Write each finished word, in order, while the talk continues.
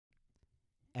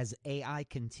As AI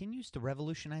continues to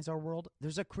revolutionize our world,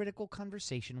 there's a critical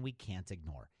conversation we can't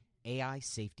ignore: AI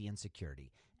safety and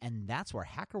security. And that's where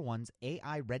HackerOne's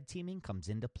AI red teaming comes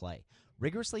into play,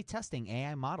 rigorously testing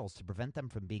AI models to prevent them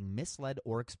from being misled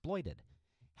or exploited.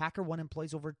 HackerOne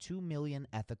employs over 2 million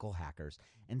ethical hackers,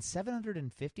 and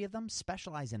 750 of them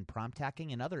specialize in prompt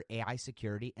hacking and other AI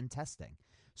security and testing.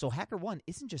 So HackerOne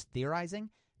isn't just theorizing,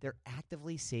 they're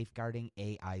actively safeguarding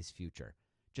AI's future.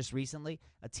 Just recently,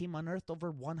 a team unearthed over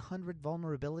 100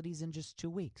 vulnerabilities in just 2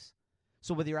 weeks.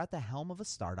 So whether you're at the helm of a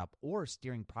startup or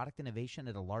steering product innovation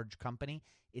at a large company,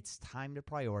 it's time to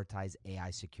prioritize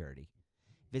AI security.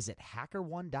 Visit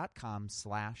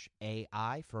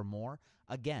hackerone.com/AI for more.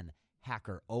 Again,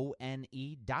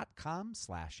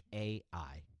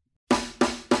 hackerone.com/AI.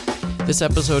 This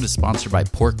episode is sponsored by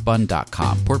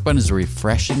porkbun.com. Porkbun is a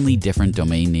refreshingly different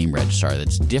domain name registrar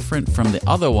that's different from the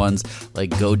other ones like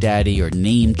GoDaddy or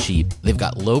Namecheap. They've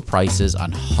got low prices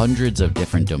on hundreds of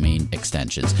different domain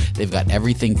extensions. They've got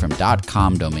everything from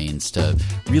 .com domains to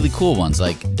really cool ones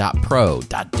like .pro,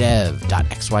 .dev,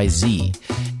 .xyz.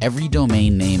 Every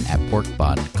domain name at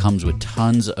Porkbun comes with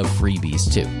tons of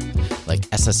freebies too, like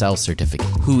SSL certificate,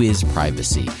 WHOIS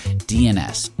privacy,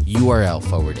 DNS, URL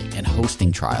forwarding, and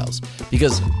hosting trials.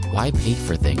 Because why pay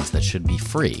for things that should be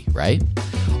free, right?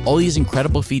 All these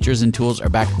incredible features and tools are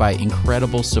backed by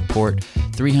incredible support,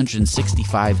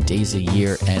 365 days a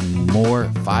year, and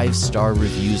more 5-star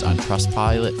reviews on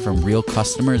Trustpilot from real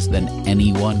customers than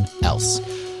anyone else.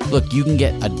 Look, you can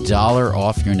get $1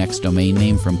 off your next domain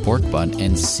name from Porkbun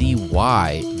and see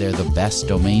why they're the best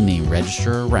domain name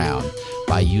registrar around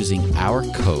by using our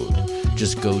code.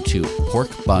 Just go to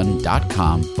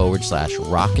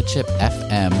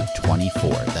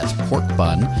porkbun.com/rocketshipfm24. That's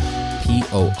porkbun,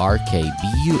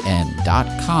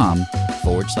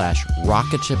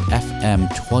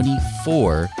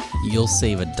 porkbun.com/rocketshipfm24. You'll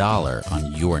save $1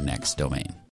 on your next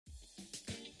domain.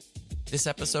 This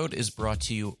episode is brought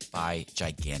to you by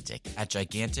Gigantic. At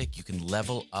Gigantic, you can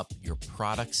level up your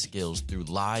product skills through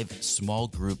live small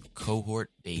group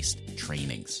cohort-based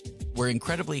trainings. We're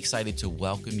incredibly excited to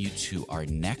welcome you to our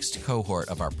next cohort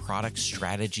of our product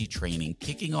strategy training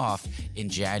kicking off in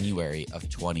January of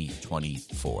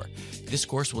 2024. This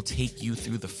course will take you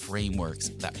through the frameworks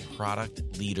that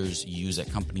product leaders use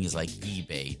at companies like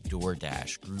eBay,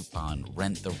 DoorDash, Groupon,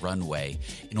 Rent the Runway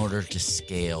in order to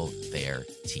scale their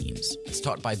teams. It's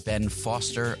taught by Ben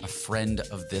Foster, a friend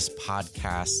of this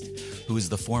podcast, who is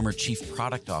the former chief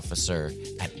product officer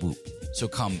at Whoop. So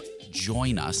come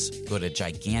join us. Go to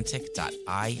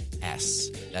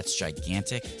gigantic.is. That's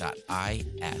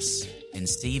gigantic.is. And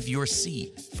save your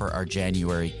seat for our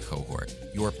January cohort.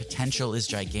 Your potential is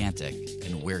gigantic,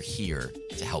 and we're here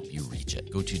to help you reach it.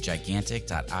 Go to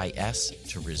gigantic.is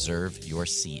to reserve your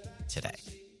seat today.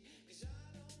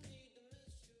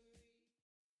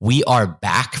 We are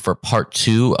back for part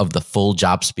 2 of the full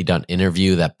Jobs to Be Done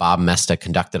interview that Bob Moesta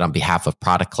conducted on behalf of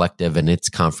Product Collective and its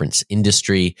conference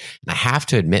industry. And I have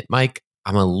to admit, Mike,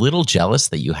 I'm a little jealous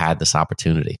that you had this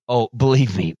opportunity. Oh,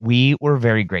 believe me, we were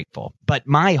very grateful. But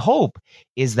my hope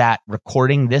is that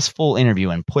recording this full interview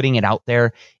and putting it out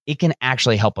there, it can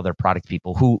actually help other product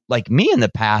people who, like me in the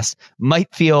past,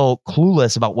 might feel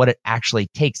clueless about what it actually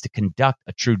takes to conduct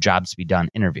a true Jobs to Be Done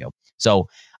interview. So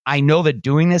I know that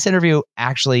doing this interview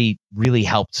actually really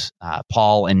helped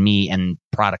Paul and me and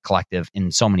Product Collective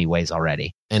in so many ways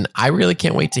already. And I really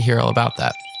can't wait to hear all about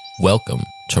that. Welcome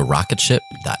to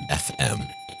Rocketship.fm.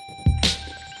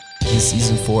 In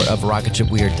Season 4 of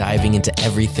Rocketship, we are diving into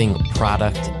everything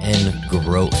product and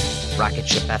growth.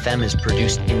 Rocketship FM is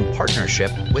produced in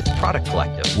partnership with Product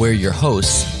Collective. We're your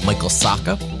hosts, Michael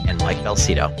Sacca and Mike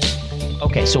Belcito.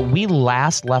 Okay, so we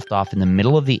last left off in the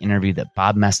middle of the interview that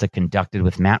Bob Moesta conducted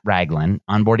with Matt Ragland,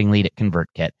 onboarding lead at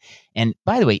ConvertKit. And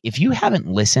by the way, if you haven't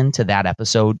listened to that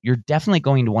episode, you're definitely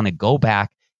going to want to go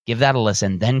back, give that a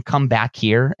listen, then come back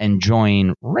here and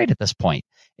join right at this point.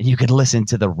 And you could listen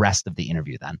to the rest of the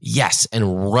interview then. Yes,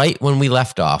 and right when we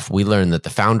left off, we learned that the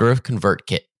founder of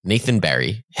ConvertKit, Nathan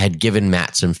Barry, had given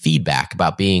Matt some feedback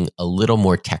about being a little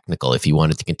more technical if he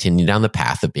wanted to continue down the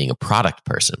path of being a product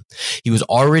person. He was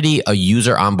already a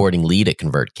user onboarding lead at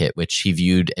ConvertKit, which he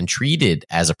viewed and treated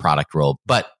as a product role,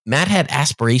 but Matt had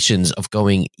aspirations of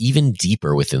going even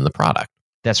deeper within the product.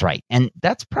 That's right. And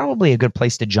that's probably a good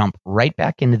place to jump right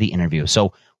back into the interview.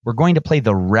 So we're going to play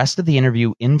the rest of the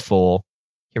interview in full.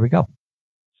 Here we go.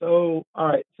 So, all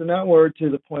right. So now we're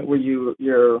to the point where you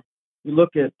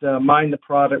look at Mind the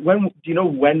Product. When do you know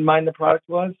when Mind the Product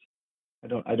was? I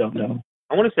don't know.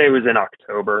 I want to say it was in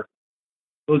October.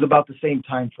 It was about the same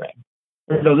time frame.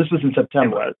 No, this was in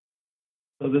September. It was.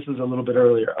 So this is a little bit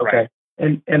earlier. Okay. Right.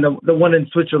 And the one in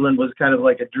Switzerland was kind of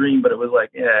like a dream, but it was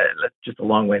like, yeah, that's just a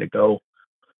long way to go.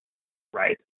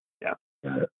 Right. Yeah.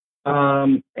 Got it.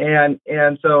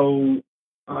 And so,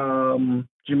 do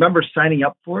you remember signing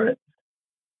up for it?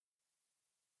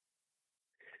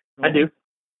 I do.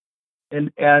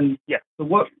 And yeah. So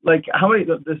what, like, how many?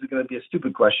 This is going to be a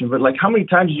stupid question, but like, how many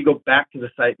times did you go back to the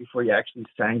site before you actually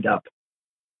signed up?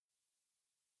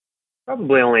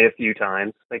 Probably only a few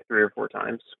times, like 3 or 4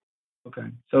 times. Okay.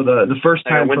 So the first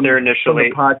time I went there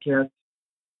initially. From the podcast.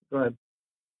 Go ahead.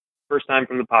 First time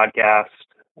from the podcast,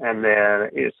 and then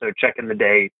so checking the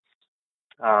dates,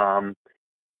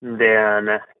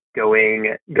 then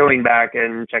going back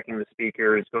and checking the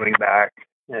speakers, going back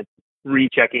and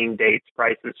rechecking dates,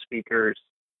 prices, speakers,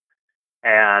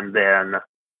 and then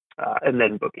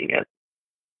booking it.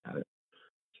 Got it.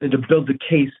 So to build the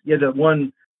case, you had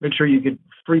to make sure you could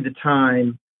free the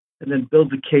time, and then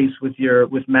build the case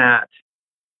with Matt,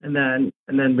 and then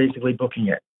basically booking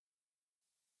it.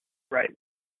 Right.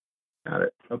 Got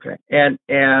it. Okay.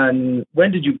 And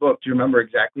when did you book? Do you remember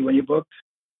exactly when you booked?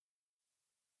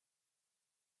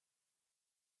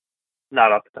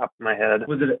 Not off the top of my head.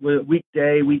 Was it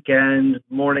weekday, weekend,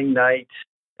 morning, night,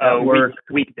 work?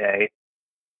 Weekday.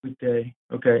 Weekday.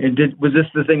 Okay. And was this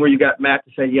the thing where you got Matt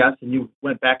to say yes and you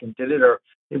went back and did it, or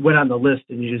it went on the list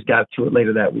and you just got to it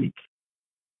later that week?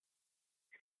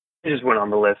 It just went on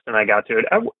the list and I got to it.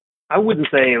 I wouldn't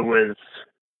say it was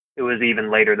even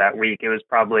later that week. It was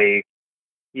probably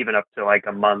even up to like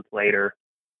a month later.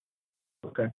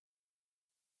 Okay.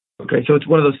 So it's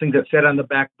one of those things that sat on the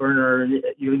back burner.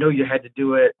 You know you had to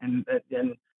do it, and at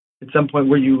some point,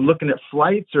 were you looking at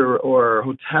flights or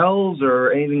hotels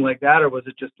or anything like that, or was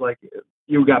it just like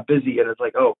you got busy and it's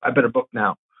like, oh, I better book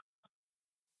now?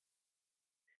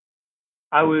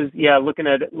 I was looking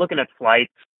at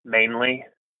flights mainly.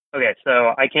 Okay,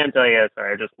 so I can't tell you.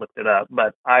 Sorry, I just looked it up,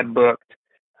 but I booked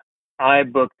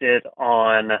it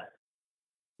on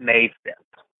May 5th.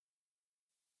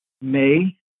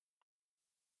 May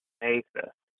 5th.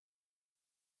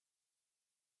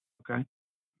 Okay.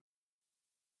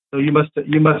 So you must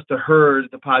have heard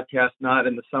the podcast not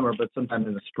in the summer, but sometime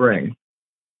in the spring.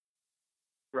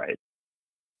 Right.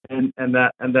 And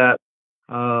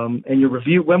your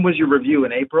review. When was your review?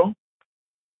 In April?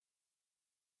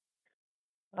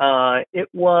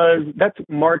 That's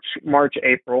March,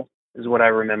 April is what I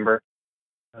remember.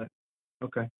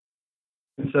 Okay.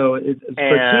 And so as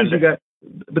soon as you got,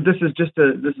 but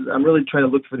I'm really trying to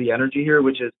look for the energy here,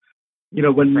 which is,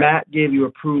 when Matt gave you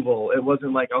approval, it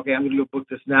wasn't like, okay, I'm going to go book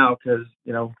this now because,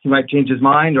 he might change his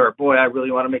mind, or boy, I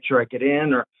really want to make sure I get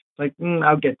in, or like,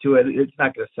 I'll get to it. It's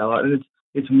not going to sell out. And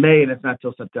it's May and it's not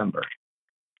till September.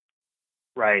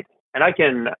 Right. And I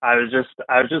was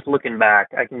just looking back.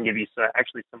 I can give you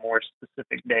some more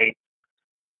specific dates.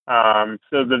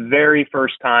 So the very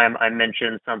first time I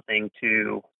mentioned something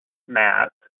to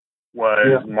Matt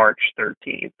was March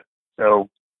 13th. So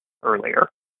earlier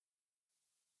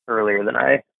than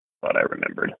I thought I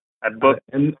remembered. I booked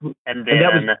and then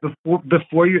that was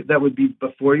that would be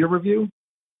before your review?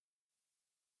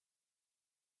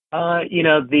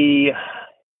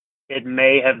 It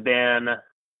may have been,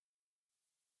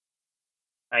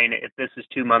 if this is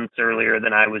 2 months earlier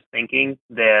than I was thinking,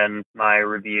 then my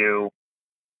review,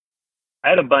 I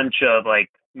had a bunch of like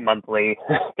monthly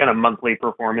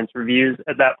performance reviews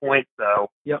at that point. So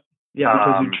because you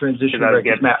transitioned right,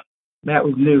 because Matt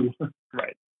was new.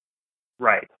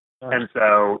 Right. And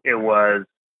so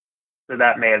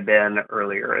that may have been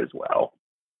earlier as well.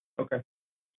 Okay.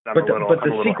 But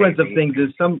the sequence of things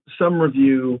is some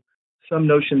review, some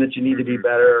notion that you need to be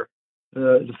better.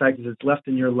 The fact that it's left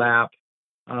in your lap,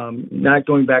 not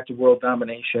going back to world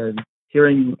domination,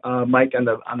 hearing Mike on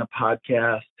the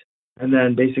podcast, and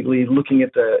then basically looking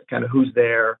at the kind of who's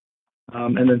there,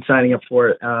 and then signing up for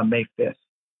it May 5th.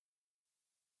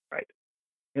 Right.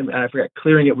 And I forgot,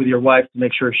 clearing it with your wife to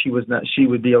make sure she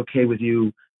would be okay with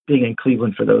you being in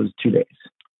Cleveland for those 2 days.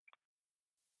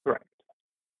 Correct.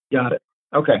 Got it.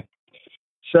 Okay.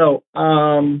 So,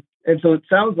 and so it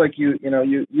sounds like you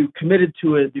committed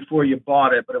to it before you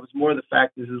bought it, but it was more the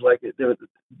fact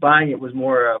buying it was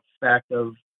more a fact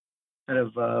of kind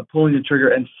of pulling the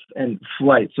trigger and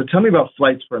flights. So tell me about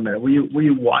flights for a minute. Were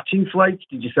you watching flights?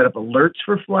 Did you set up alerts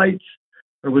for flights,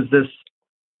 or was this,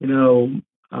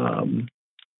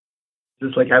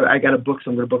 just like I got a book,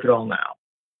 so I'm going to book it all now?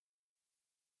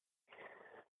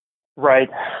 Right.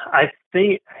 I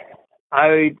think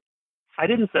I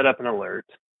didn't set up an alert.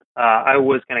 I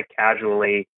was kind of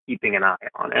casually keeping an eye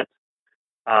on it.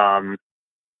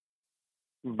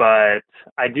 But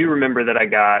I do remember that I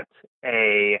got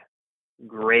a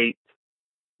great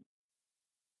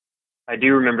I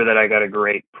do remember that I got a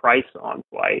great price on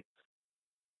flights.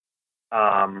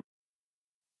 And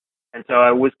so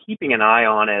I was keeping an eye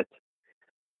on it.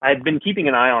 I'd been keeping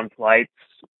an eye on flights,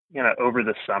 over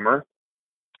the summer,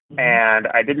 and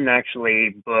I didn't actually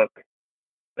book,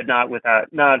 but not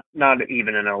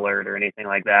even an alert or anything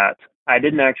like that. I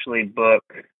didn't actually book.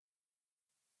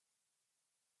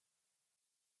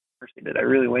 Firstly, did I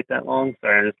really wait that long?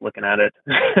 Sorry, I'm just looking at it.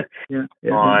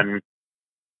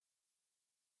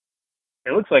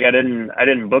 It looks like I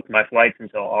didn't book my flights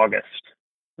until August.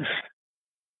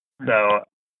 So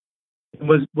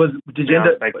did you end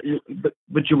up,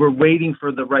 but you were waiting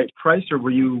for the right price, or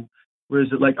was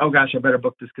it like, oh gosh, I better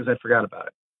book this because I forgot about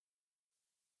it?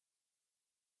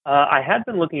 I had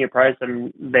been looking at price,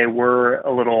 and they were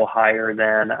a little higher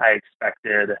than I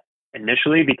expected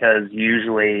initially, because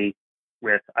usually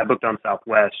I booked on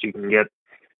Southwest, you can get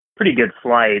pretty good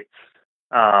flights,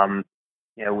 within,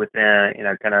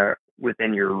 kind of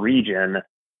within your region.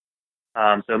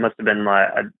 So it must have been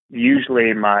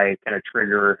usually my kind of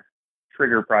trigger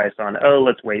price on,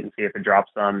 let's wait and see if it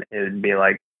drops some. It would be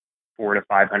like $400 to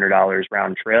 $500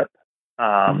 round trip.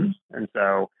 And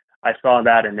so I saw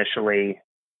that initially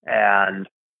and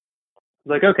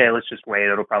was like, okay, let's just wait.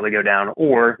 It'll probably go down,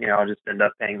 or, I'll just end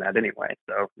up paying that anyway.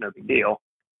 So no big deal.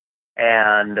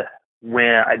 And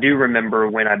when I do remember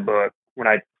when I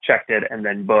checked it and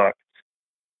then booked,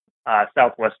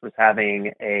 Southwest was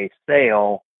having a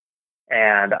sale,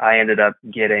 and I ended up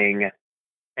getting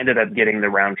the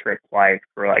round trip flight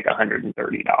for like $130,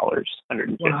 $150.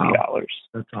 Wow.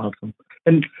 That's awesome.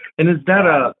 And is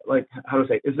that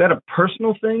is that a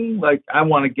personal thing? Like, I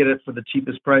want to get it for the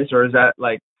cheapest price, or is that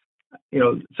like,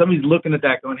 somebody's looking at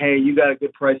that going, hey, you got a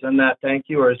good price on that, thank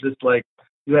you? Or is this like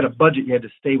you had a budget you had to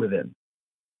stay within?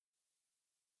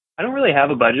 I don't really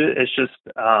have a budget. It's just,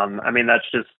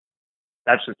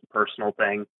 that's just a personal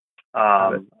thing.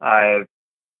 I,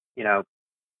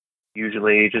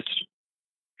 usually just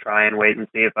try and wait and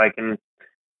see if I can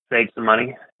save some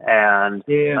money, and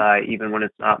even when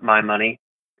it's not my money,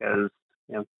 because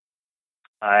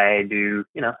I do,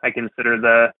 I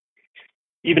consider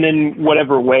even in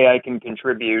whatever way I can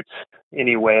contribute,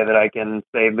 any way that I can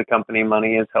save the company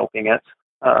money is helping it,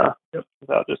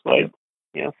 without just throwing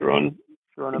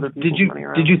other people's money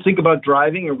around. Did you think about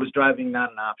driving, or was driving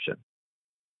not an option?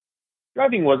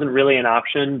 Driving wasn't really an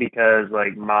option, because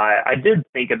I did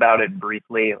think about it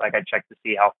briefly. Like, I checked to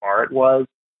see how far it was.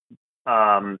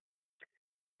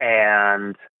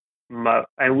 And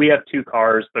we have two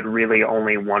cars, but really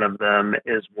only one of them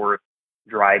is worth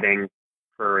driving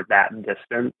for that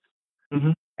distance.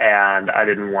 Mm-hmm. And I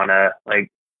didn't want to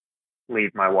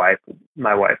leave my wife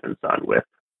and son with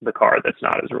the car that's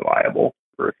not as reliable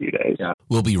for a few days. Yeah.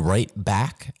 We'll be right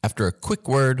back after a quick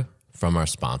word from our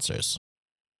sponsors.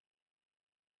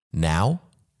 Now,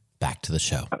 back to the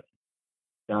show.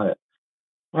 Got it.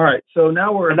 All right. So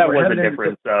now we're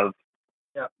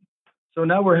So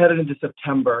now we're headed into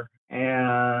September,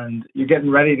 and you're getting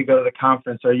ready to go to the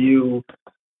conference. Is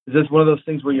this one of those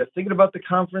things where you're thinking about the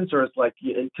conference, or it's like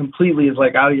it completely is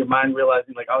like out of your mind,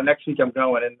 realizing like, oh, next week I'm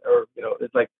going,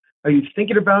 it's like, are you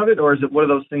thinking about it, or is it one of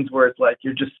those things where it's like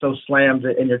you're just so slammed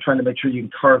and you're trying to make sure you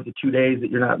can carve the 2 days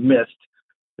that you're not missed,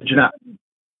 but you're not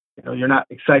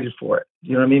excited for it.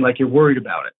 You know what I mean? Like, you're worried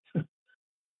about it.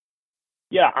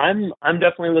 Yeah, I'm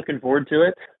definitely looking forward to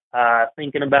it.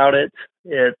 Thinking about it,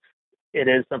 it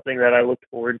is something that I look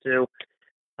forward to.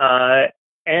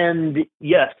 And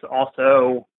yes,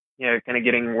 also, kind of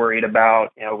getting worried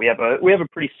about, we have a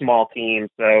pretty small team,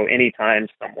 so anytime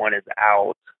someone is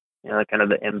out, kind of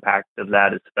the impact of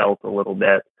that is felt a little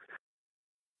bit.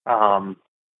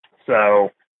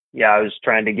 So yeah, I was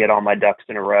trying to get all my ducks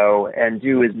in a row and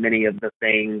do as many of the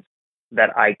things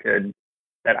that I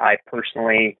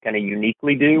personally kind of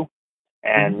uniquely do,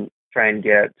 and try and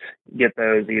get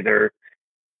those either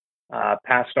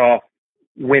passed off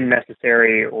when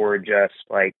necessary, or just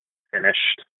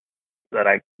finished so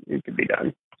that it could be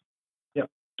done. Yep,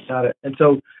 got it. And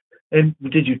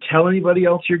did you tell anybody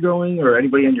else you're going, or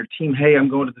anybody on your team, hey, I'm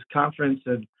going to this conference?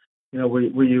 And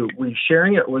were you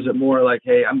sharing it, or was it more like,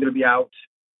 hey, I'm going to be out?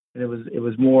 And it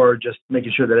was more just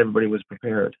making sure that everybody was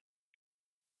prepared.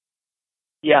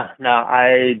 Yeah, no,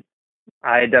 I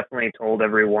definitely told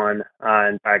everyone.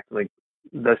 In fact,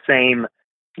 the same,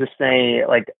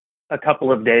 a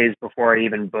couple of days before I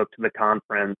even booked the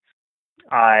conference,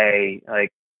 I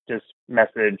just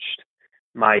messaged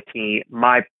my team,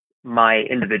 my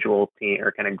individual team,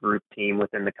 or kind of group team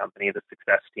within the company, the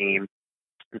success team,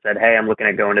 and said, hey, I'm looking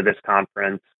at going to this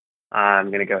conference. I'm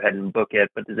going to go ahead and book it,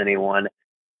 but does anyone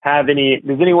have any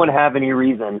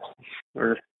reason,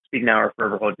 or speak now or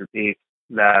forever hold your peace,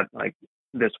 that like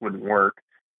this wouldn't work.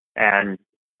 And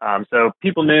so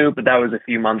people knew, but that was a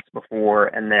few months before.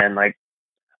 And then like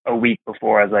a week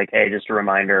before, I was like, hey, just a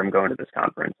reminder, I'm going to this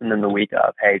conference. And then the week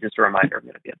of, hey, just a reminder, I'm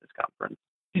going to be at this conference.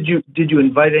 Did you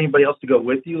invite anybody else to go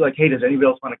with you? Like, hey, does anybody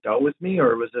else want to go with me?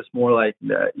 Or was this more like,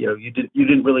 you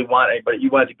didn't really want anybody, you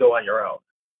wanted to go on your own?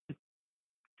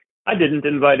 I didn't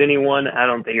invite anyone. I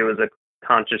don't think it was a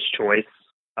conscious choice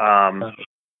of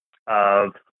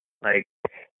like,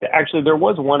 actually there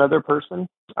was one other person,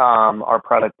 our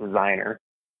product designer,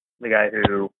 the guy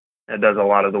who does a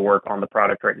lot of the work on the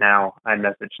product right now. I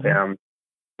messaged him.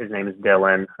 His name is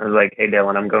Dylan. I was like, hey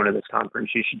Dylan, I'm going to this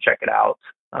conference. You should check it out.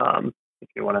 If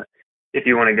you want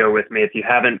to go with me, if you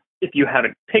haven't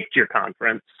picked your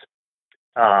conference.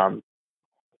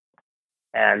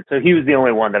 And so he was the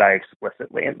only one that I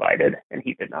explicitly invited, and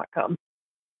he did not come.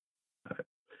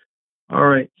 All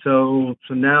right. So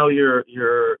now you're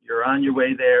on your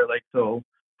way there. Like, so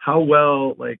how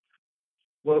well, like,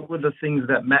 what were the things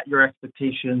that met your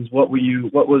expectations? Tell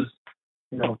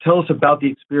us about the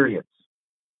experience.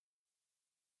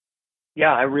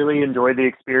 Yeah, I really enjoyed the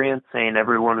experience, and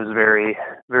everyone was very,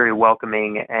 very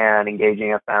welcoming and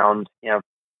engaging. I found, a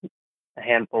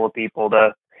handful of people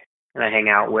to kind of hang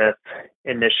out with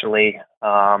initially.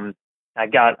 I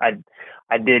got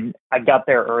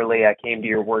there early. I came to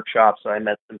your workshop, so I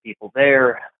met some people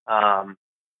there. I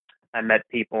met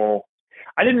people.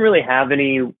 I didn't really have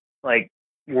any like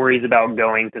worries about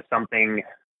going to something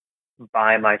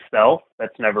by myself.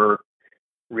 That's never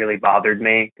really bothered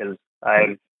me because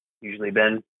I've usually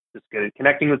been just good at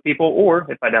connecting with people, or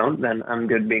if I don't, then I'm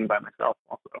good being by myself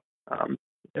also.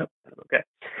 Okay.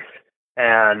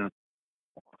 And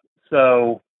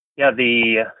so,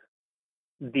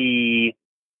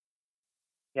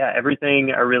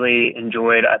 everything I really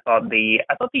enjoyed. I thought the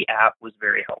app was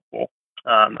very helpful.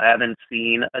 I haven't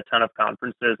seen a ton of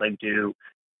conferences like do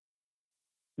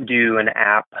an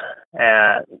app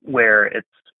where it's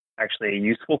actually a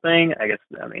useful thing. I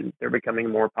mean, they're becoming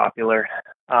more popular.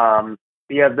 The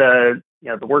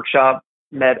workshop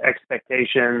met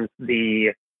expectations.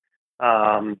 The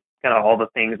kind of all the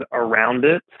things around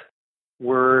it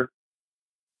were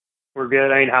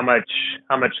good. I mean, how much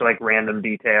like random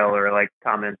detail or like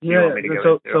comments do you want me to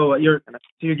go into? So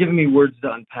you're giving me words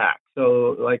to unpack.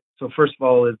 So first of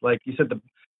all, is like you said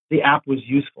the app was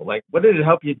useful. Like, what did it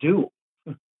help you do?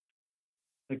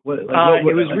 It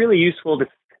was really useful to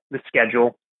the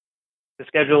schedule. The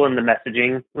schedule and the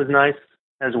messaging was nice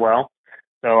as well.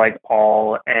 So like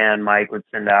Paul and Mike would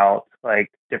send out like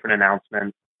different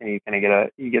announcements, and you kind of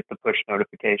get the push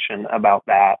notification about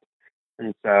that.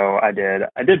 And so I did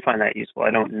find that useful.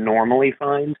 I don't normally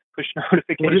find push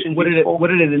notifications useful. What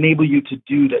did it enable you to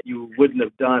do that you wouldn't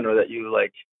have done, or that you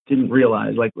like didn't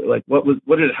realize? Like what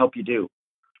did it help you do?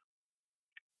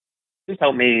 Just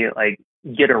helped me like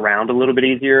get around a little bit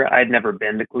easier. I'd never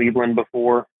been to Cleveland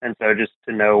before, and so just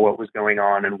to know what was going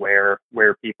on and where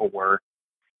people were.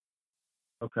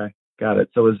 Okay, got it.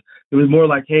 So it was more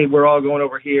like, hey, we're all going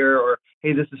over here, or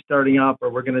hey, this is starting up,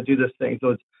 or we're going to do this thing.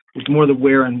 So it's more the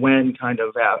where and when kind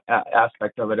of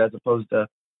aspect of it, as opposed to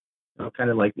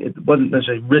kind of like it wasn't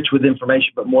necessarily rich with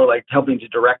information, but more like helping to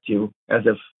direct you as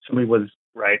if somebody was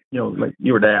right. Like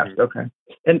you were to ask. Mm-hmm. Okay,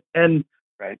 and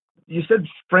right. You said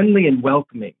friendly and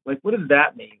welcoming. Like, what does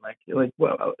that mean?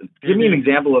 Give me an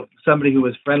example of somebody who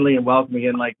was friendly and welcoming,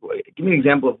 and like, give me an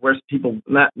example of where people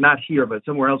not here, but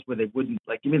somewhere else where they wouldn't.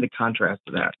 Like, give me the contrast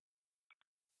to that.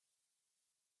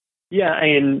 Yeah,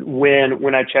 and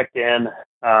when I checked in,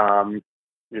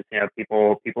 just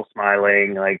people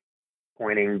smiling, like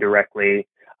pointing directly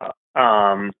to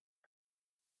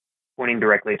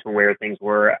where things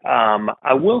were.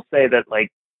 I will say that like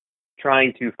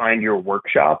trying to find your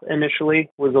workshop initially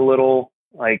was a little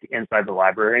like inside the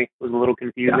library was a little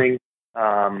confusing.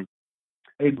 Yeah.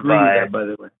 I agree with that, by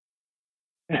the way.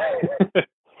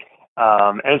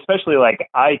 And especially like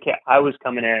I was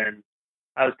coming in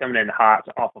hot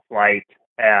off a flight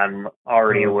and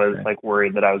already was like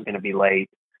worried that I was going to be late,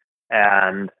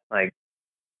 and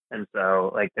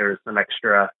so like there was some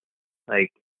extra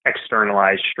like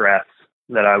externalized stress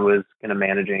that I was kind of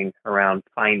managing around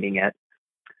finding it.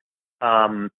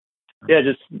 And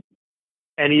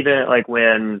even like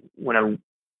when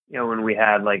we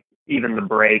had like even the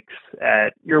breaks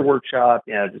at your workshop,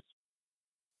 just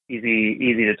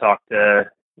easy to talk to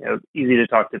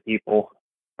people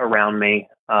around me.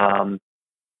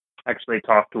 Actually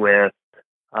talked with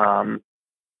the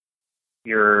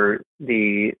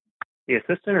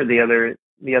assistant or the other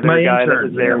my guy intern, that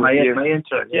was there with you. My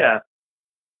intern. Yeah.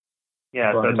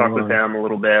 So I talked with him a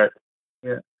little bit.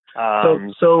 Yeah.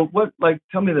 So what? Like,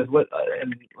 tell me this. What?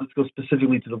 And let's go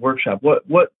specifically to the workshop. What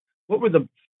were the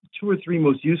 2 or 3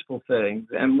 most useful things,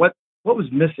 and what was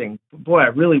missing? Boy, I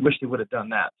really wish they would have done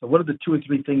that. So, what are the 2 or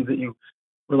 3 things that you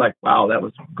were like, wow, that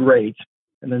was great,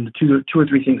 and then the two or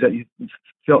three things that you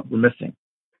felt were missing?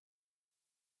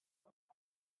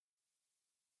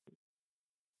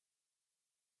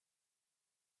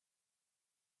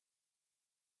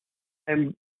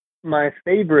 And my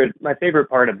favorite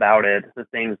part about it, the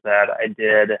things that I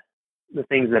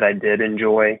did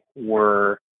enjoy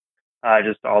were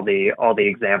just all the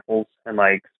examples and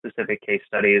like specific case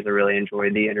studies. I really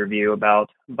enjoyed the interview about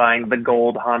buying the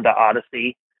gold Honda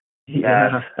Odyssey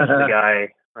that the guy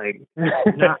like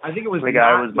I think it was the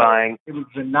guy was gold. buying. It was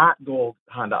the not gold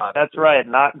Honda Odyssey. That's right,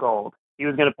 not gold. He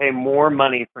was going to pay more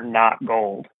money for not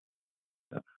gold.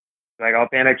 Like, I'll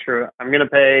pay an extra. I'm going to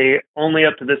pay only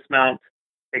up to this amount,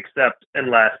 except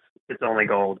unless it's only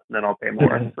gold. Then I'll pay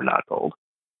more for not gold.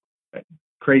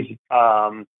 Crazy.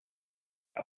 So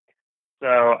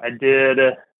I did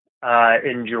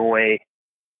enjoy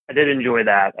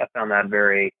that. I found that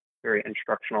very, very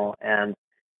instructional and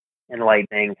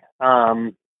enlightening.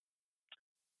 Yeah,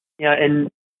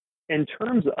 and in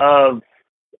terms of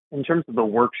the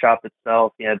workshop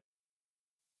itself, yeah,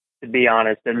 to be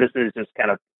honest, and this is just kind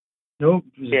of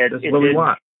that's what we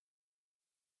want.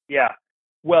 Yeah.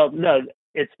 Well, no,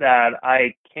 it's that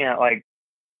I can't, like,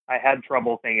 I had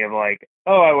trouble thinking of like,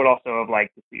 oh, I would also have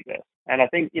liked to see this. And I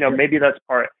think, maybe that's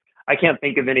part, I can't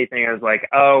think of anything as like,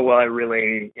 oh, well, I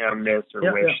really, miss or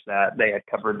wish that they had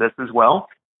covered this as well.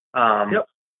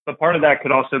 But part of that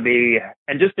could also be,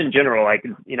 and just in general, I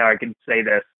could say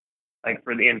this, like,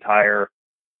 for the entire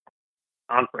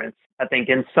conference. I think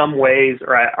in some ways,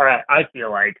 or I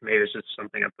feel like maybe it's just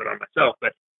something I put on myself,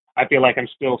 but I feel like I'm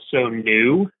still so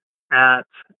new at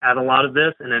a lot of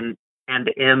this, and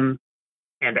I'm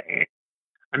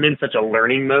in such a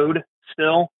learning mode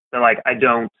still that, like, I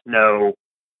don't know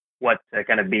what to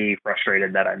kind of be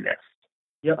frustrated that I missed.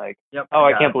 I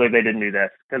can't believe they didn't do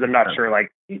this, because I'm not sure,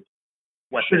 like,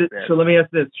 what this is. So let me ask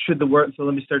this: so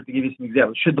let me start to give you some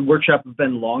examples. Should the workshop have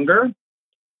been longer?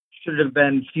 Should it have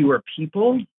been fewer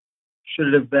people? Should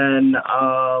it have been,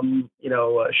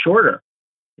 shorter?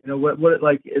 What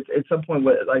like at some point,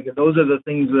 like, those are the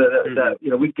things that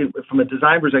we can, from a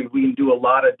design perspective, we can do a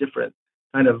lot of different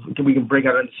we can break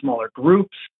out into smaller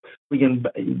groups. We can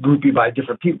group you by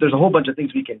different people. There's a whole bunch of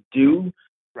things we can do.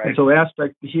 Right. And so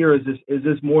aspect here is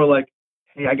this more like,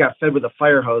 hey, I got fed with a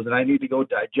fire hose and I need to go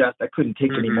digest. I couldn't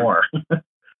take any more.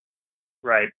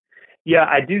 Right. Yeah,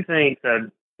 I do think that.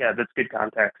 Yeah, that's good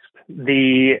context.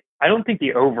 I don't think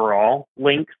the overall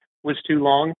length was too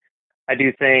long. I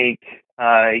do think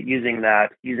using that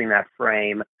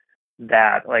frame,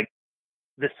 that, like,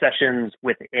 the sessions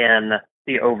within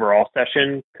the overall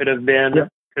session could have been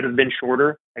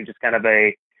shorter, like, just kind of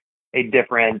a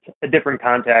different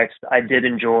context. I did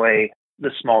enjoy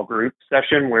the small group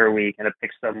session where we kind of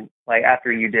picked some, like,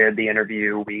 after you did the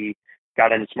interview, we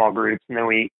got into small groups, and then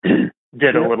we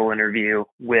did a little interview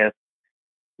with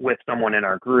someone in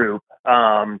our group.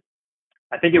 I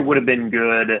think it would have been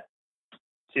good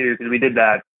to, because we did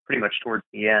that pretty much towards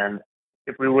the end,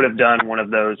 if we would have done one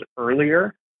of those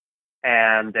earlier,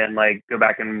 and then, like, go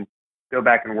back and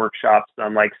workshop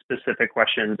some, like, specific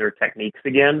questions or techniques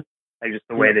again, like, just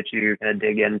the way that you kind of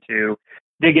dig into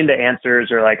answers,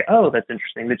 or like, oh, that's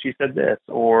interesting that you said this,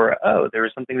 or, oh, there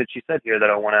was something that you said here that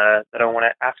I want to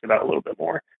ask about a little bit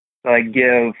more. So, like,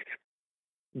 give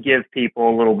people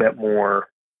a little bit more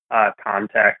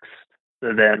context.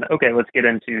 So then, okay, let's get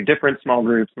into different small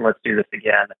groups and let's do this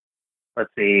again. Let's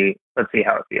see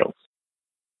how it feels.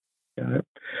 Got it.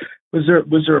 Was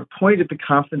there a point at the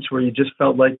conference where you just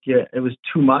felt like it was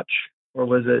too much, or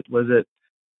was it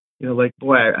like,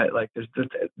 boy, I like, there's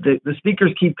the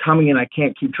speakers keep coming and I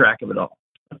can't keep track of it all?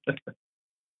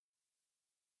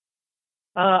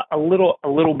 A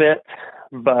little bit,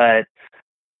 but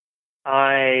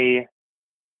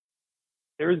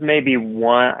there was maybe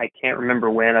one, I can't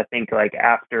remember when, I think, like,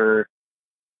 after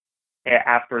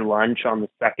lunch on the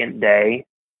second day,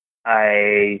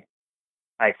 I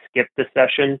skipped the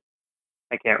session.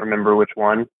 I can't remember which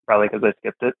one, probably because I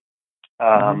skipped it.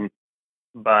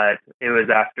 But it was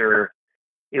after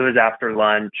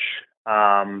lunch.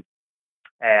 And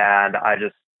I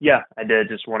did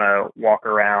just want to walk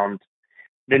around.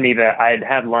 I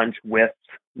had lunch with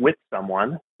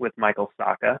someone, with Michael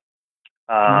Saka.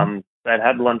 I'd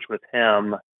had lunch with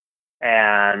him,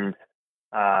 and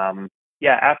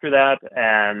after that,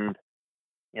 and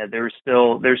there's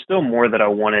still more that I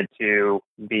wanted to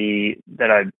be,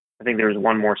 that I think there was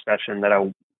one more session that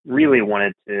I really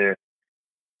wanted to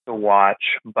to watch,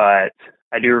 but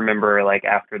I do remember like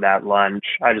after that lunch,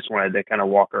 I just wanted to kind of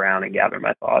walk around and gather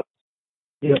my thoughts.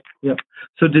 Yep.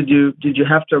 So did you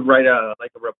have to write a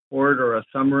report or a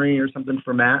summary or something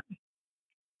for Matt?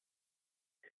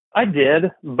 I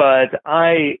did, but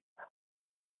I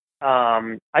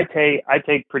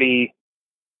take pretty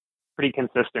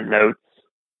consistent notes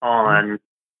on,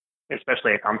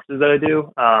 especially at conferences that I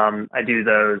do. I do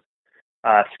those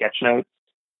sketch notes,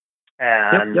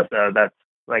 and Yep. so that's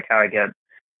like how I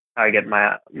get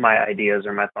my ideas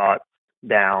or my thoughts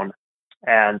down.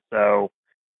 And so,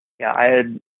 yeah,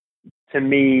 to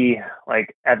me,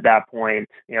 like at that point,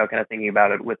 kind of thinking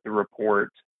about it with the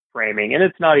report framing, and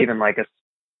it's not even like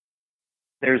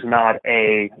there's not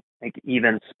a like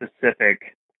even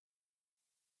specific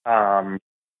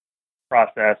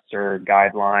process or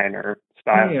guideline or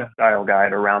style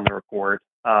guide around the report.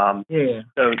 So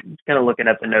kind of looking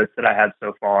at the notes that I had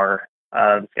so far,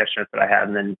 the sketch notes that I had,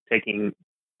 and then taking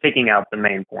out the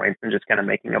main points and just kind of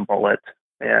making a bullet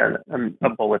and a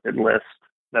bulleted list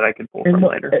that I could pull from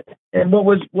later. And what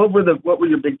were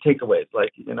your big takeaways?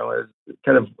 Like, as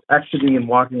kind of exiting and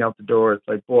walking out the door, it's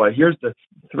like, boy, here's the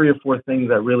 3 or 4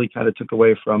 things I really kind of took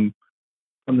away from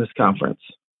this conference.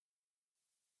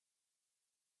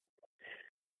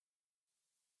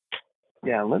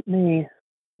 Yeah, let me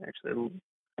actually.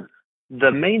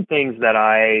 The main things that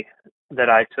I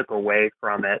took away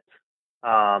from it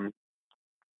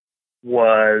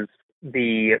was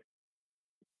the.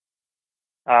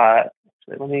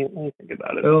 Let me think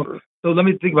about it. So let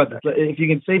me think about this. If you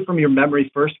can say from your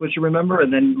memory first what you remember,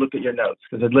 and then look at your notes,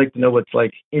 because I'd like to know what's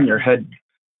like in your head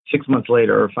 6 months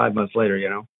later or 5 months later.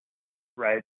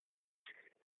 Right.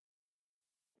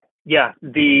 Yeah.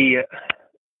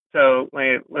 So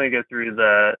let me go through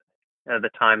the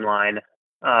timeline.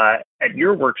 At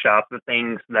your workshop, the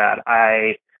things that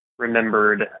I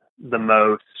remembered the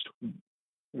most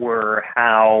were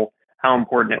how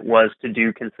important it was to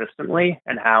do consistently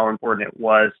and how important it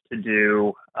was to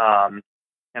do kind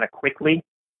of quickly.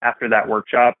 After that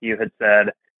workshop, you had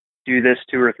said, do this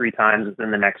 2 or 3 times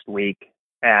within the next week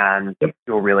and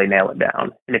you'll really nail it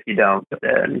down. And if you don't,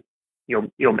 then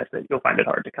you'll miss it. You'll find it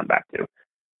hard to come back to.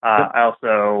 I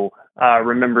also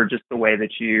remember just the way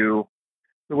that you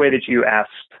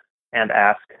ask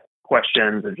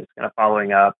questions and just kind of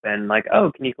following up and like,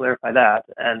 oh, can you clarify that?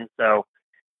 And so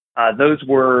those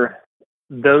were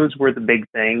the big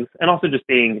things, and also just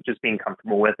being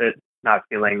comfortable with it, not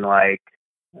feeling like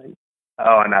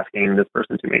oh, I'm asking this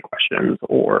person too many questions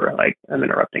or like I'm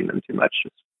interrupting them too much.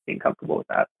 Just being comfortable with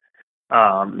that.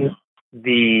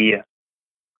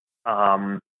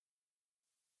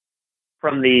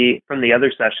 From the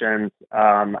other sessions,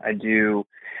 I do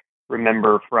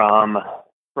remember from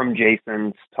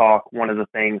Jason's talk, one of the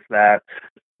things that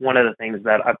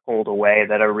I pulled away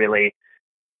that I really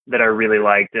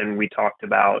liked, and we talked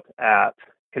about at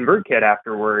ConvertKit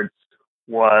afterwards,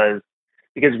 was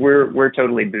because we're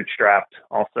totally bootstrapped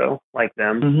also like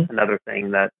them. Mm-hmm. Another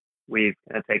thing that we've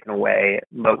kind of taken away,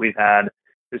 but we've had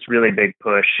this really big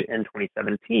push in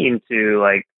 2017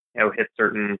 to hit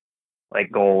certain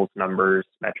goals, numbers,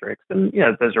 metrics, and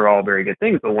those are all very good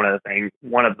things. But one of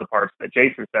the parts that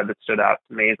Jason said that stood out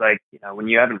to me is when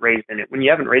you haven't raised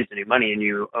any money and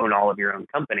you own all of your own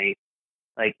company,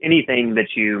 anything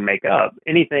that you make up,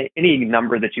 any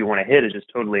number that you want to hit is just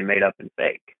totally made up and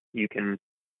fake. You can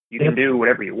do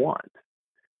whatever you want.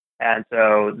 And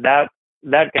so that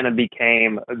kind of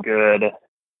became a good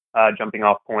jumping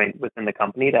off point within the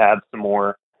company to have some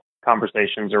more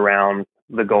conversations around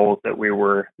the goals that we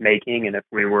were making, and if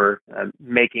we were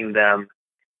making them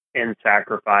in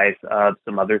sacrifice of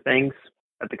some other things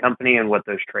at the company and what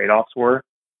those trade-offs were.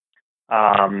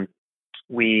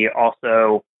 We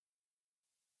also,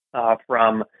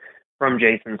 from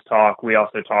Jason's talk, we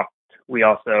also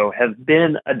have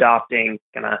been adopting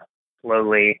kind of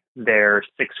slowly their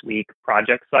 6-week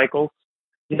project cycles.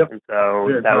 Yep. And so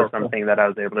that was something that I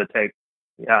was able to take.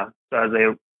 Yeah. So I was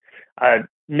able,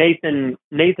 Nathan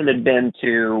had been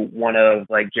to one of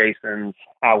Jason's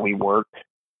How We Work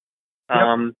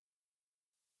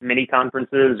mini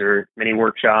conferences or mini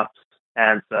workshops,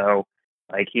 and so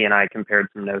he and I compared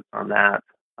some notes on that.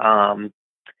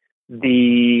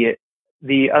 The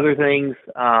other things,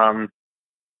 I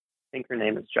think her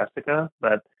name is Jessica,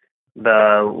 but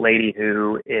the lady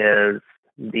who is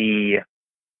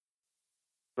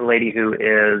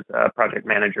a project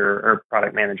manager or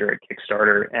product manager at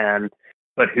Kickstarter,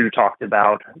 but who talked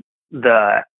about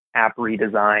the app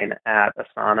redesign at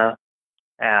Asana.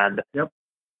 And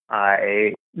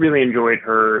I really enjoyed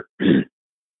her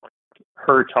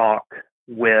talk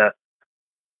with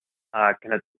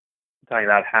kind of talking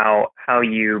about how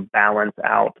you balance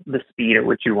out the speed at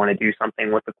which you want to do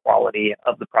something with the quality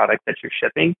of the product that you're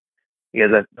shipping.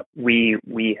 Because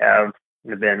we have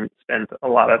spent a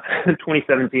lot of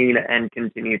 2017 and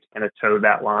continue to kind of toe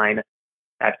that line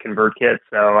at ConvertKit.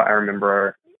 So I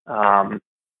remember,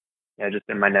 just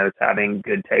in my notes having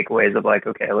good takeaways of like,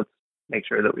 okay, let's make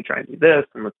sure that we try and do this,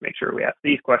 and let's make sure we ask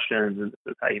these questions, and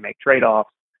this is how you make trade-offs.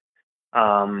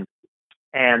 And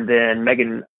then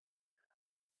Megan,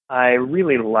 I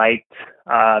really liked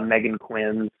Megan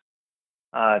Quinn's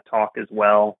talk as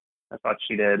well. I thought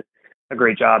she did a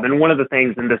great job. And one of the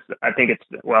things in this, I think it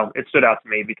stood out to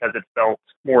me because it felt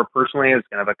more personally as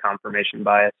kind of a confirmation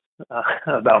bias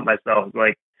about myself.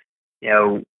 Like,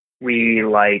 we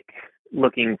like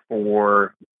looking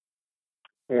for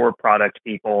product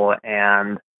people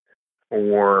and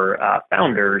for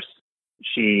founders.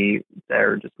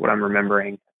 They're just what I'm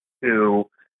remembering, who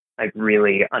like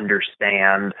really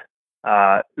understand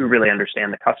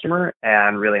the customer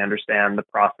and really understand the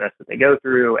process that they go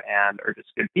through and are just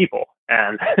good people.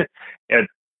 And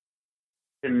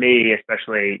to me,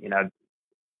 especially,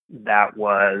 that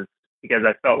was because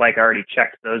I felt like I already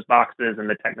checked those boxes, and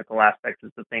the technical aspects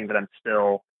is the thing that I'm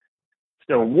still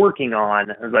working on.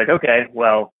 I was like, okay,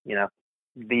 well,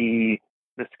 the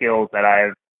skills that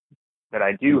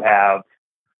I do have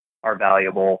are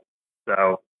valuable.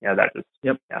 So that just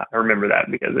I remember that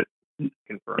because it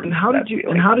confirmed. And how did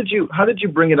you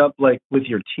bring it up like with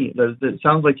your team? It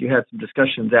sounds like you had some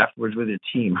discussions afterwards with your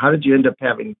team. How did you end up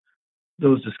having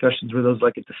those discussions? Were those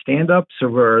like at the stand-ups, or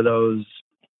were those?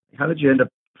 How did you end up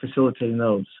facilitating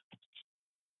those?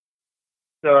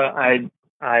 So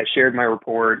I shared my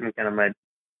report and kind of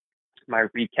my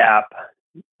recap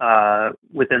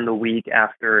within the week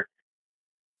after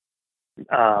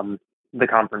the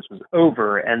conference was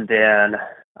over, and then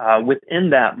within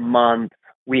that month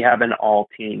we have an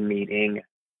all-team meeting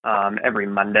every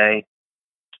Monday.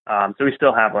 So we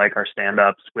still have like our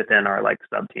stand-ups within our like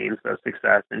sub-teams, so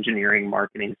success, engineering,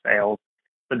 marketing, sales.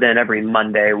 But then every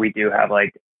Monday we do have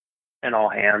like an all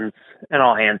hands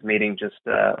meeting, just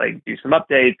to like do some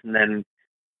updates, and then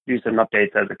do some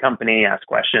updates as a company, ask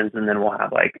questions, and then we'll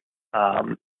have like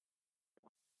kind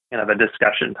of a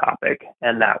discussion topic.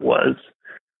 And that was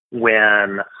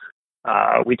when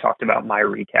we talked about my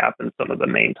recap and some of the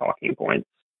main talking points.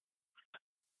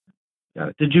 Got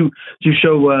it. Did you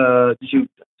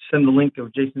send the link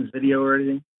of Jason's video or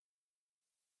anything?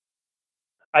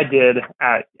 I did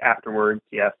afterwards,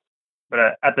 yes. But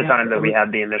at the time that we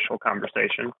had the initial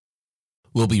conversation.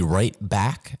 We'll be right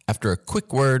back after a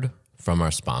quick word from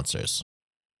our sponsors.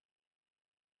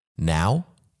 Now,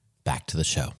 back to the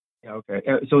show. Yeah, okay.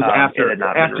 So it was after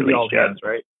the all hands,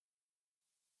 right?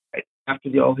 Right. After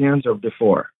the all hands or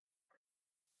before?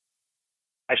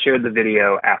 I shared the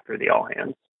video after the all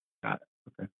hands. Got it.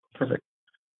 Okay. Perfect.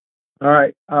 All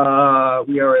right.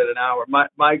 We are at an hour.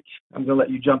 Mike, I'm going to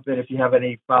let you jump in if you have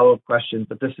any follow-up questions,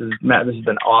 but Matt, this has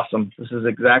been awesome. This is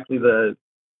exactly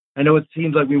I know it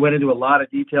seems like we went into a lot of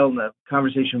detail and the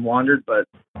conversation wandered, but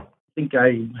I think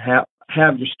I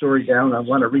have your story down. I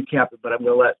want to recap it, but I'm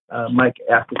going to let Mike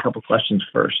ask a couple questions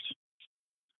first.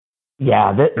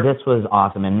 Yeah, this was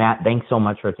awesome. And Matt, thanks so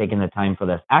much for taking the time for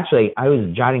this. Actually, I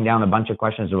was jotting down a bunch of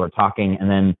questions as we were talking, and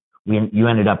then you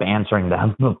ended up answering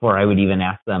them before I would even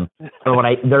ask them. So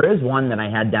there is one that I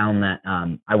had down that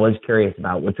I was curious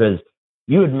about, which was,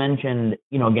 you had mentioned,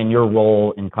 again, your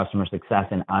role in customer success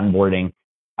and onboarding.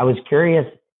 I was curious,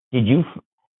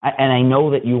 and I know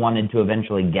that you wanted to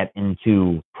eventually get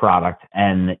into product,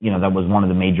 and that was one of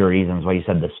the major reasons why you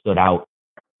said this stood out.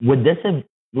 Would this have,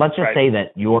 let's just say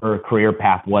that your career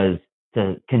path was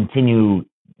to continue,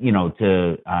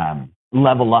 to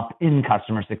level up in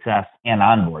customer success and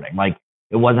onboarding. Like,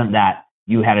 it wasn't that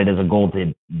you had it as a goal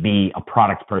to be a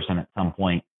product person at some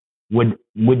point. Would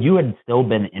you have still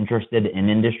been interested in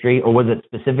industry, or was it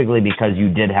specifically because you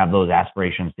did have those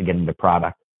aspirations to get into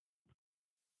product?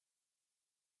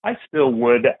 I still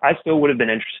would have been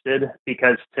interested,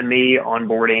 because to me,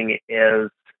 onboarding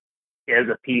is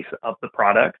a piece of the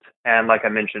product. And like I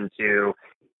mentioned to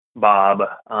Bob,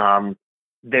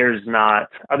 there's not,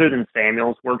 other than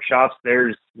Samuel's workshops,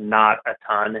 there's not a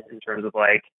ton in terms of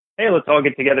like, hey, let's all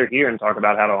get together here and talk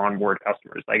about how to onboard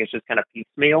customers. Like, it's just kind of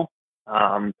piecemeal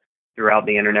throughout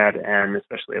the internet, and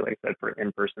especially, like I said, for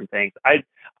in-person things. I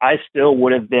still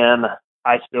would have been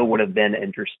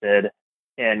interested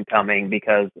in coming,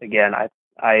 because again,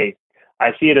 I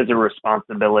see it as a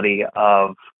responsibility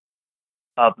of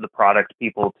the product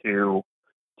people to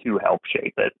help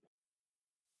shape it.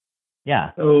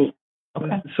 Yeah. So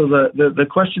the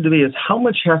question to me is, how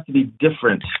much has to be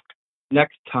different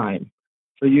next time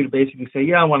for you to basically say,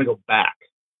 yeah, I want to go back,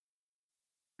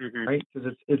 right?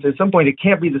 Because it's at some point, it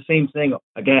can't be the same thing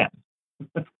again.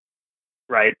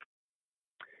 Right.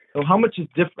 So how much is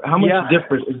different? How much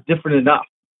different is different enough?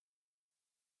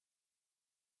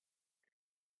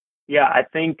 Yeah, I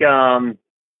think I'm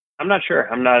not sure.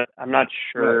 I'm not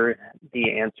sure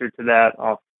the answer to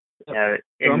that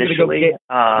initially.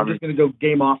 I'm just going to go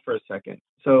game off for a second.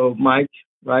 So, Mike,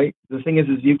 right? The thing is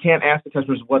you can't ask the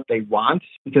customers what they want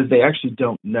because they actually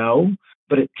don't know,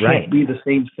 but it can't be the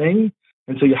same thing.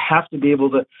 And so you have to be able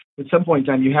to, at some point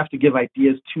in time, you have to give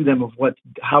ideas to them of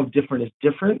how different is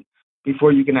different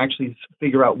before you can actually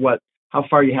figure out how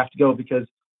far you have to go. Because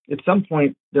at some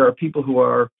point there are people who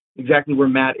are exactly where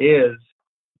Matt is,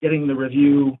 getting the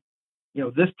review,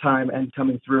 this time and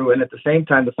coming through. And at the same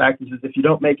time, the fact is if you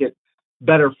don't make it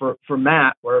better for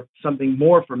Matt or something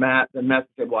more for Matt, then Matt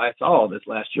said, well, I saw all this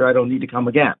last year. I don't need to come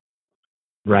again.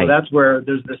 Right. So that's where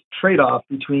there's this trade-off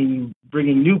between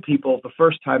bringing new people the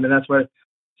first time. And that's why,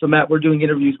 so Matt, we're doing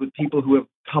interviews with people who have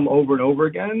come over and over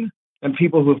again and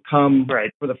people who have come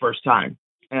for the first time.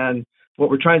 And what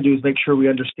we're trying to do is make sure we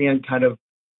understand kind of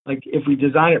like if we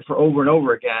design it for over and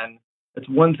over again, it's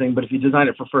one thing, but if you design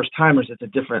it for first timers, it's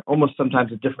almost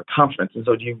sometimes a different conference. And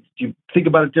so do you think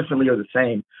about it differently or the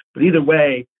same? But either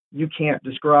way, you can't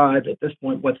describe at this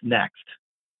point what's next.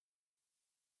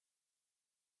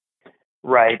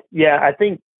 Right. Yeah, I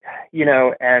think,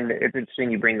 and it's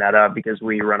interesting you bring that up because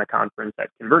we run a conference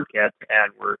at ConvertKit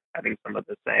and we're having some of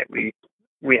the same.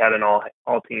 We had an all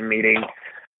team meeting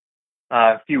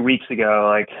a few weeks ago,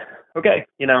 like, okay,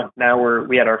 now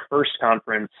we had our first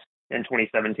conference in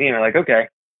 2017. We're like, okay,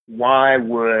 why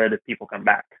would people come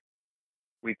back?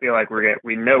 We feel like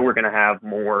we know we're going to have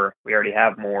more. We already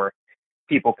have more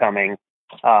people coming.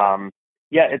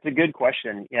 It's a good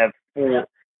question.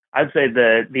 I'd say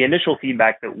the initial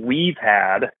feedback that we've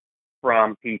had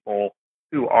from people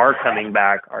who are coming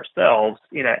back ourselves,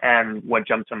 and what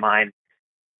jumped to mind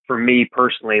for me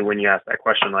personally when you asked that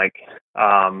question, like,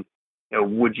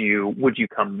 would you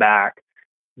come back?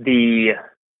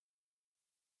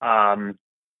 I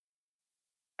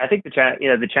think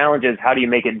the challenge is how do you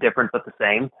make it different but the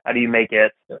same? How do you make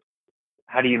it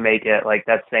like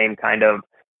that same kind of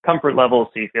comfort level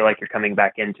so you feel like you're coming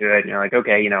back into it and you're like,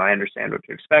 okay, I understand what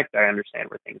to expect. I understand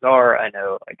where things are. I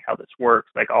know like how this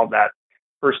works. Like all that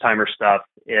first timer stuff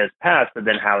is past, but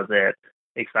then how is it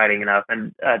exciting enough?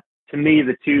 And to me,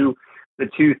 the two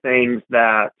things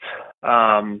that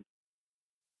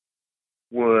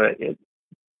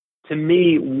to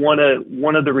me, one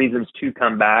of the reasons to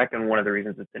come back and one of the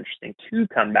reasons it's interesting to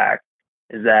come back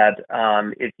is that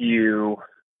if you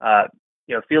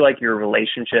feel like your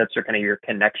relationships or kind of your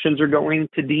connections are going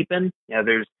to deepen,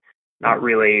 there's not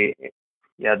really,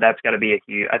 that's got to be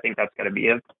I think that's got to be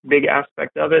a big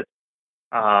aspect of it.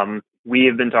 We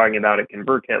have been talking about at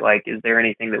ConvertKit, like, is there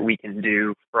anything that we can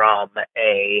do from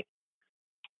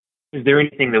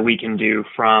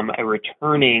a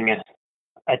returning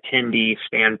attendee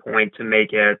standpoint to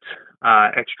make it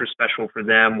extra special for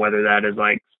them, whether that is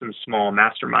like some small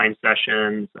mastermind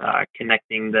sessions,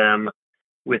 connecting them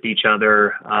with each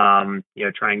other,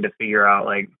 trying to figure out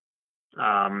like,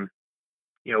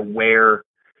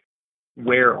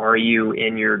 where are you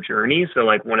in your journey? So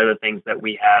like one of the things that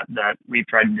we've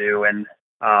tried to do, and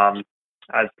I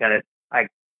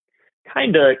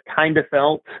kind of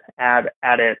felt at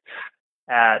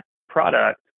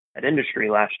product at industry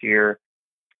last year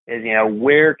is,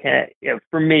 where can,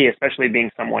 for me, especially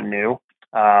being someone new,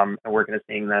 and we're kind of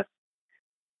seeing this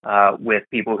with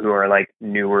people who are like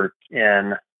newer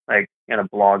in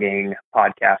blogging,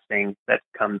 podcasting that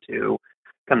come to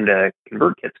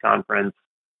ConvertKit's conference.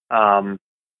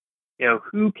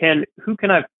 Who can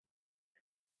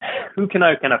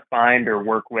I kind of find or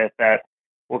work with that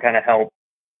will kind of help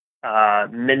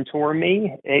mentor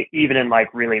me, even in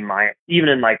really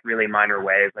minor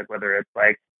ways, like whether it's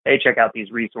like, hey, check out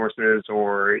these resources,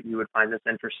 or you would find this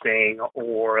interesting,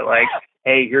 or like,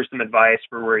 hey, here's some advice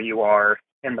for where you are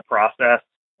in the process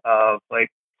of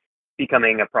like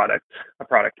becoming a product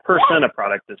person, a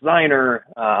product designer.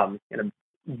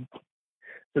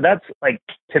 So that's like,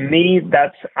 to me,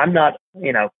 I'm not,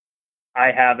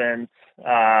 I haven't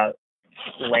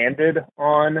landed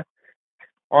on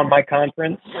my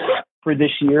conference for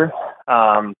this year.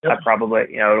 I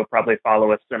probably, it'll probably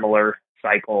follow a similar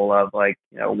cycle of like,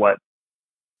 what,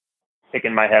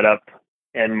 picking my head up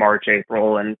in March,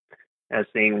 April, and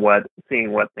seeing what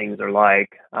things are like.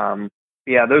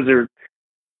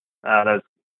 That's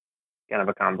kind of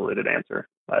a convoluted answer,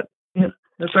 but yeah,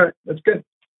 that's all right. That's good.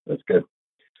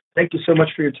 Thank you so much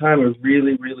for your time. I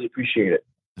really, really appreciate it.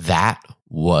 That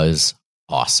was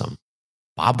awesome.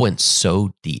 Bob went so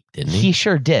deep, didn't he? He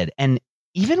sure did. And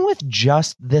even with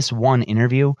just this one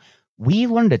interview, we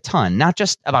learned a ton, not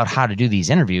just about how to do these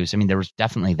interviews. I mean, there was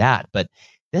definitely that, but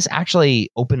this actually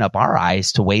opened up our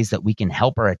eyes to ways that we can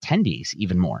help our attendees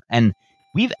even more. And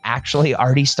we've actually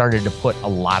already started to put a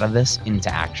lot of this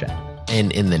into action.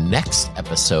 And in the next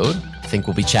episode, I think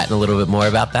we'll be chatting a little bit more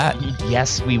about that.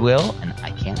 Yes, we will. And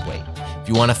I can't wait. If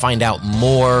you want to find out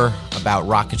more about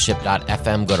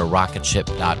rocketship.fm, go to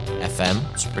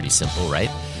rocketship.fm. It's pretty simple, right?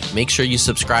 Make sure you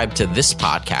subscribe to this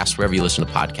podcast, wherever you listen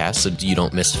to podcasts, so you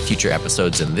don't miss future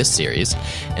episodes in this series.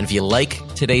 And if you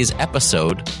like today's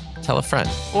episode, tell a friend.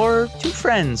 Or 2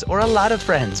 friends, or a lot of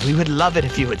friends. We would love it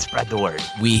if you would spread the word.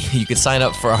 You can sign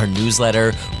up for our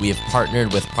newsletter. We have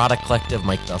partnered with Product Collective,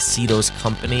 Mike Delcito's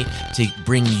company, to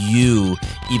bring you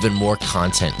even more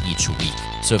content each week.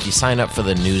 So if you sign up for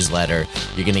the newsletter,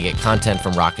 you're going to get content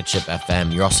from Rocketship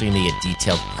FM. You're also going to get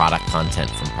detailed product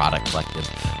content from Product Collective,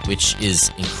 which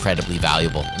is incredibly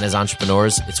valuable. And as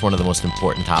entrepreneurs, it's one of the most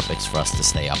important topics for us to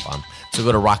stay up on. So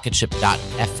go to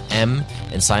rocketship.fm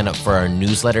and sign up for our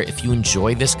newsletter. If you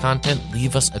enjoy this content,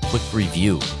 leave us a quick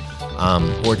review,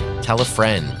 or tell a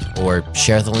friend, or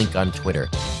share the link on Twitter.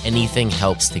 Anything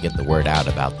helps to get the word out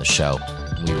about the show.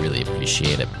 We really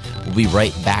appreciate it. We'll be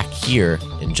right back here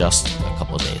in just a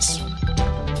couple of days.